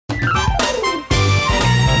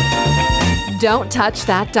Don't touch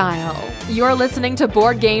that dial. You're listening to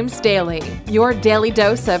Board Games Daily, your daily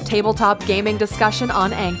dose of tabletop gaming discussion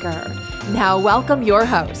on Anchor. Now welcome your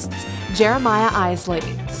hosts, Jeremiah Isley,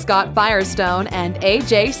 Scott Firestone, and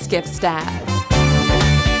AJ Skifstad.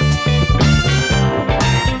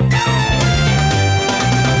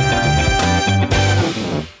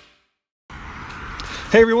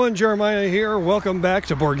 Hey everyone, Jeremiah here. Welcome back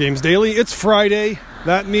to Board Games Daily. It's Friday.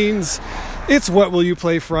 That means it's What Will You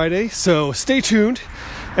Play Friday. So stay tuned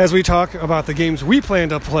as we talk about the games we plan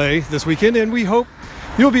to play this weekend, and we hope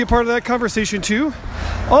you'll be a part of that conversation too.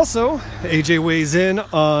 Also, AJ weighs in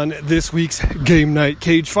on this week's game night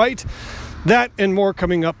cage fight. That and more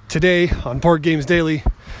coming up today on Board Games Daily.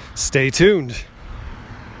 Stay tuned.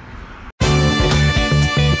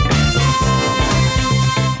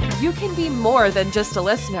 You can be more than just a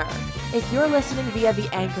listener. If you're listening via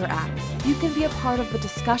the Anchor app, you can be a part of the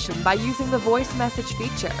discussion by using the voice message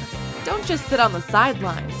feature. Don't just sit on the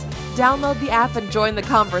sidelines. Download the app and join the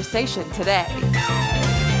conversation today.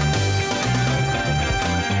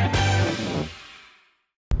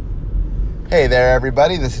 Hey there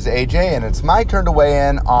everybody, this is AJ and it's my turn to weigh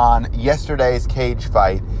in on yesterday's cage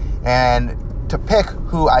fight and to pick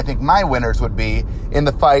who I think my winners would be in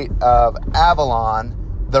the fight of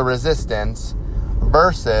Avalon, the Resistance,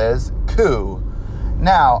 versus Coup.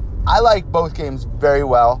 Now, I like both games very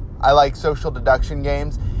well. I like social deduction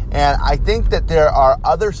games, and I think that there are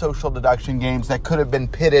other social deduction games that could have been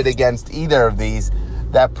pitted against either of these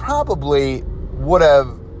that probably would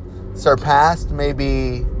have surpassed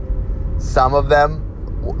maybe some of them,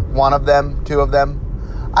 one of them, two of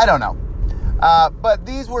them. I don't know. But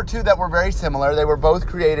these were two that were very similar. They were both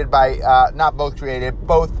created by,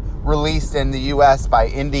 both released in the U.S. by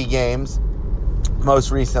Indie Games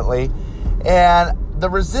most recently. And the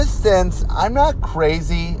Resistance, I'm not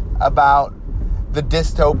crazy about the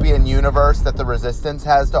dystopian universe that the Resistance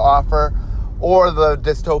has to offer or the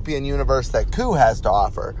dystopian universe that Coup has to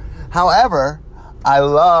offer. However, I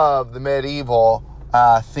love the medieval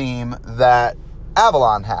theme that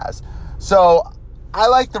Avalon has. So I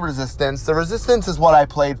like the Resistance. The Resistance is what I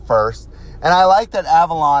played first. And I like that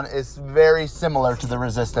Avalon is very similar to the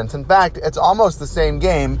Resistance. In fact, it's almost the same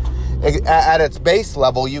game. At its base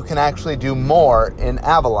level, you can actually do more in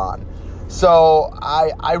Avalon. So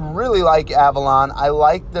I really like Avalon. I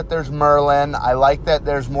like that there's Merlin. I like that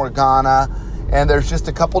there's Morgana. And there's just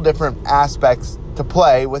a couple different aspects to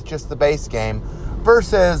play with just the base game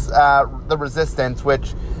versus the Resistance,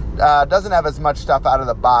 which doesn't have as much stuff out of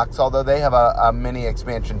the box, although they have a mini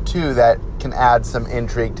expansion too that can add some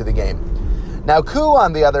intrigue to the game. Now, Coup,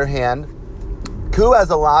 on the other hand, Coup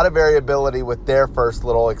has a lot of variability with their first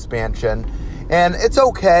little expansion, and it's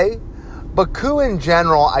okay, but Coup in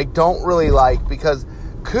general I don't really like because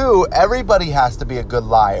Coup, everybody has to be a good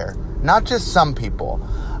liar, not just some people.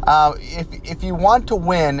 If you want to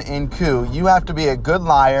win in Coup, you have to be a good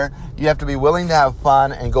liar, you have to be willing to have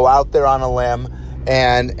fun and go out there on a limb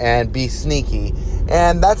and be sneaky,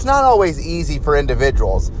 and that's not always easy for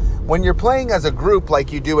individuals. When you're playing as a group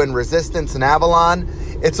like you do in Resistance and Avalon,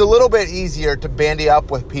 it's a little bit easier to bandy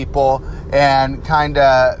up with people and kind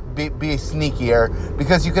of be sneakier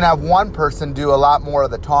because you can have one person do a lot more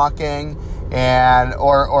of the talking and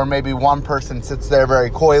or maybe one person sits there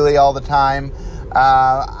very coyly all the time.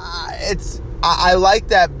 I like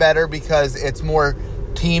that better because it's more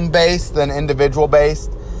team-based than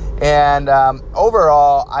individual-based. And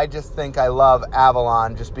overall, I just think I love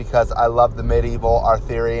Avalon just because I love the medieval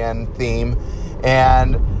Arthurian theme.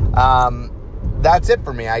 And that's it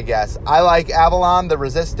for me, I guess. I like Avalon, the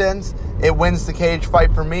Resistance. It wins the cage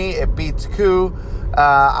fight for me. It beats Coup.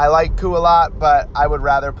 I like Coup a lot, but I would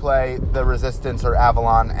rather play the Resistance or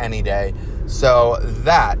Avalon any day. So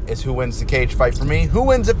that is who wins the cage fight for me. Who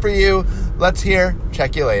wins it for you? Let's hear.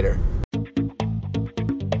 Check you later.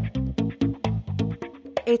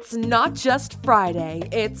 It's not just Friday,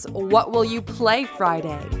 it's What Will You Play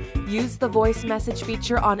Friday. Use the voice message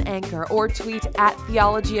feature on Anchor or tweet at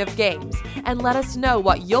Theology of Games and let us know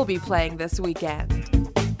what you'll be playing this weekend.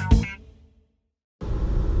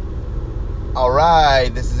 All right,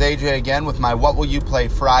 this is AJ again with my What Will You Play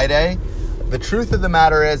Friday. The truth of the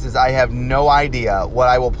matter is I have no idea what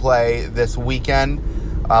I will play this weekend,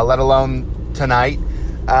 let alone tonight,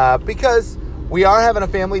 because we are having a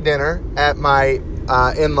family dinner at my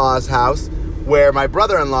in-laws' house where my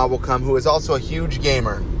brother-in-law will come, who is also a huge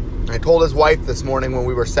gamer. I told his wife this morning when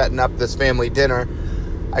we were setting up this family dinner,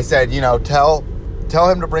 I said, tell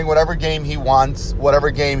him to bring whatever game he wants, whatever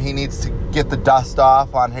game he needs to get the dust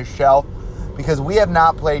off on his shelf, because we have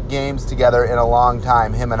not played games together in a long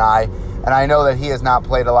time, him and I, And I know that he has not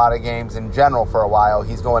played a lot of games in general for a while.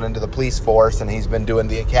 He's going into the police force, and he's been doing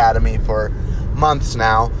the academy for months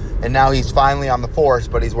now. And now he's finally on the force,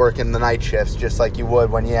 but he's working the night shifts just like you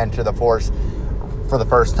would when you enter the force for the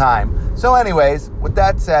first time. So anyways, with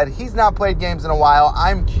that said, he's not played games in a while.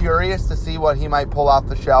 I'm curious to see what he might pull off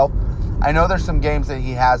the shelf. I know there's some games that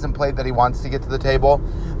he hasn't played that he wants to get to the table,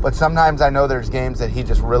 but sometimes I know there's games that he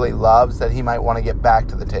just really loves that he might want to get back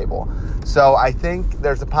to the table. So I think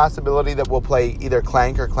there's a possibility that we'll play either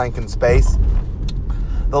Clank or Clank in Space.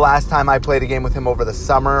 The last time I played a game with him over the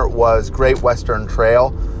summer was Great Western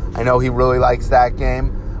Trail. I know he really likes that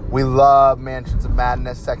game. We love Mansions of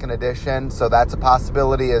Madness 2nd Edition, so that's a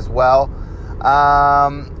possibility as well.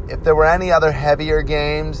 If there were any other heavier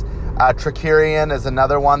games, Trickerion is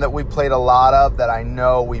another one that we played a lot of that I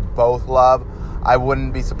know we both love. I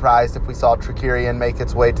wouldn't be surprised if we saw Trickerion make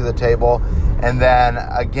its way to the table. And then,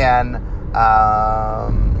 again,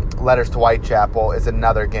 Letters to Whitechapel is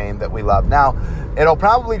another game that we love. Now, it'll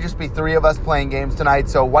probably just be 3 of us playing games tonight,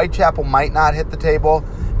 so Whitechapel might not hit the table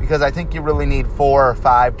because I think you really need 4 or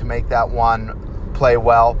 5 to make that one play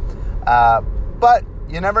well. But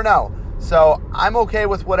you never know. So I'm okay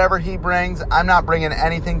with whatever he brings. I'm not bringing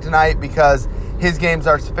anything tonight because his games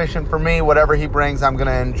are sufficient for me. Whatever he brings, I'm going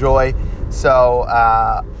to enjoy. So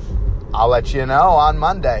I'll let you know on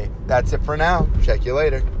Monday. That's it for now. Check you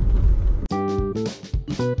later.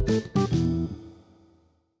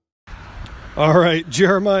 All right,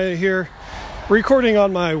 Jeremiah here, recording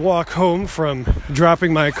on my walk home from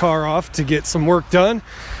dropping my car off to get some work done.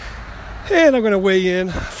 And I'm going to weigh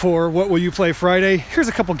in for What Will You Play Friday. Here's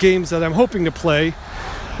a couple games that I'm hoping to play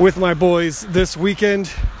with my boys this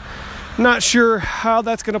weekend. Not sure how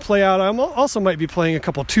that's going to play out. I also might be playing a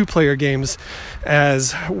couple 2-player games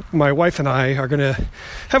as my wife and I are going to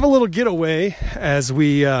have a little getaway as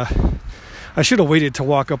we... I should have waited to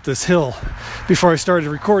walk up this hill before I started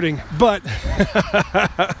recording, but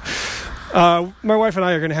my wife and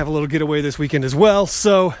I are going to have a little getaway this weekend as well,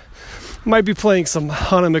 so might be playing some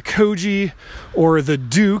Hanamikoji or The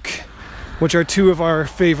Duke, which are 2 of our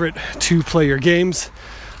favorite 2-player games.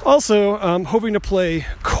 Also, I'm hoping to play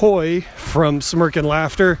Koi from Smirk and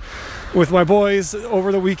Laughter with my boys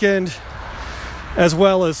over the weekend, as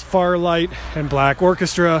well as Farlight and Black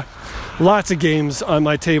Orchestra. Lots of games on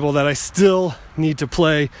my table that I still need to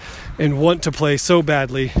play and want to play so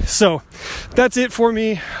badly. So that's it for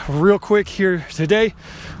me real quick here today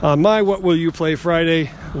on my What Will You Play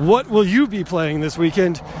Friday. What will you be playing this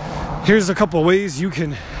weekend? Here's a couple ways you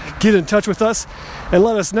can get in touch with us and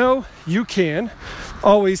let us know. You can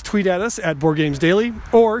always tweet at us at Board Games Daily,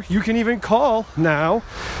 or you can even call now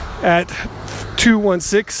at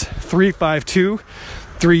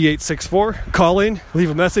 216-352-3864. Call in, leave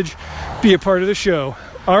a message, be a part of the show.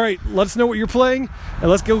 All right, let us know what you're playing, and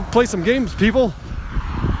let's go play some games, people.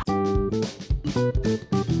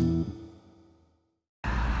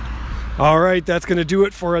 All right, that's going to do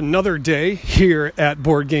it for another day here at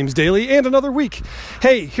Board Games Daily and another week.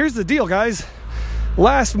 Hey, here's the deal, guys.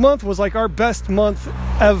 Last month was like our best month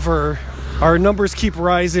ever. Our numbers keep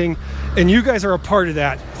rising, and you guys are a part of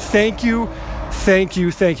that. Thank you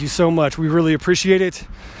so much. We really appreciate it.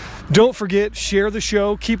 Don't forget, share the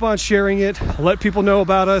show. Keep on sharing it. Let people know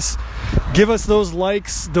about us. Give us those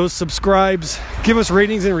likes, those subscribes. Give us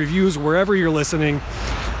ratings and reviews wherever you're listening.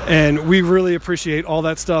 And we really appreciate all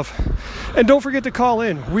that stuff. And don't forget to call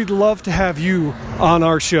in. We'd love to have you on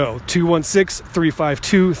our show.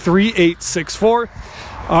 216-352-3864.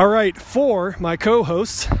 All right, for my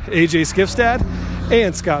co-hosts, AJ Skifstad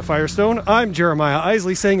and Scott Firestone, I'm Jeremiah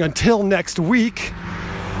Isley saying until next week,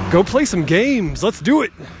 go play some games. Let's do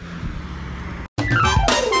it.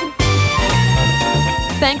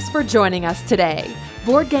 Thanks for joining us today.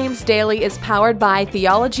 Board Games Daily is powered by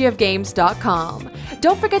theologyofgames.com.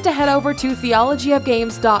 Don't forget to head over to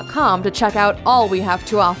theologyofgames.com to check out all we have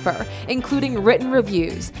to offer, including written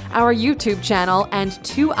reviews, our YouTube channel, and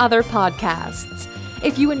 2 other podcasts.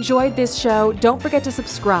 If you enjoyed this show, don't forget to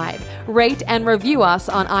subscribe, rate, and review us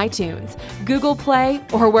on iTunes, Google Play,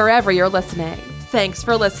 or wherever you're listening. Thanks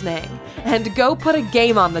for listening, and go put a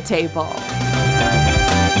game on the table.